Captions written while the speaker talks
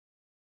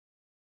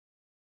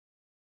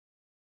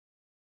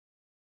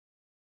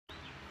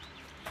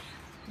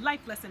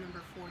life lesson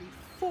number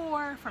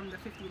 44 from the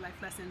 50 life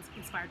lessons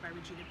inspired by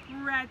Regina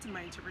Brett,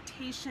 my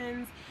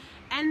interpretations.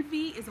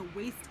 Envy is a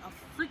waste of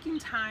freaking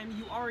time.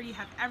 You already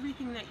have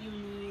everything that you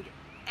need,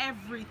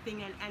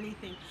 everything and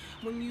anything.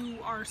 When you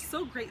are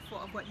so grateful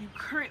of what you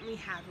currently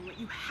have and what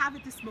you have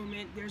at this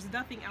moment, there's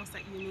nothing else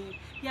that you need.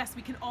 Yes,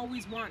 we can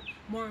always want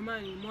more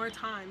money, more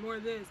time, more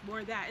this,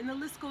 more that, and the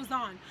list goes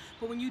on.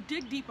 But when you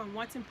dig deep on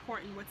what's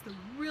important, what's the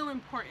real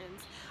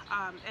importance,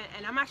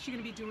 and I'm actually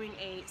going to be doing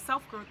a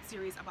self-growth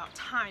series about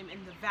time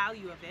and the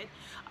value of it,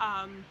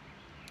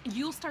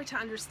 you'll start to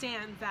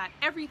understand that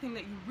everything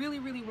that you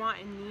really want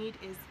and need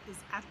is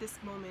at this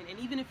moment. And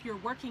even if you're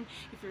working,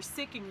 if you're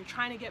sick and you're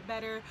trying to get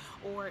better,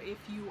 or if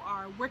you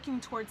are working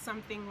towards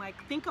something, like,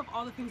 think of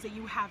all the things that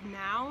you have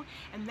now,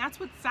 and that's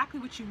exactly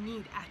what you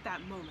need at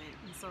that moment.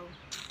 And so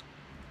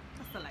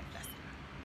that's the life lesson.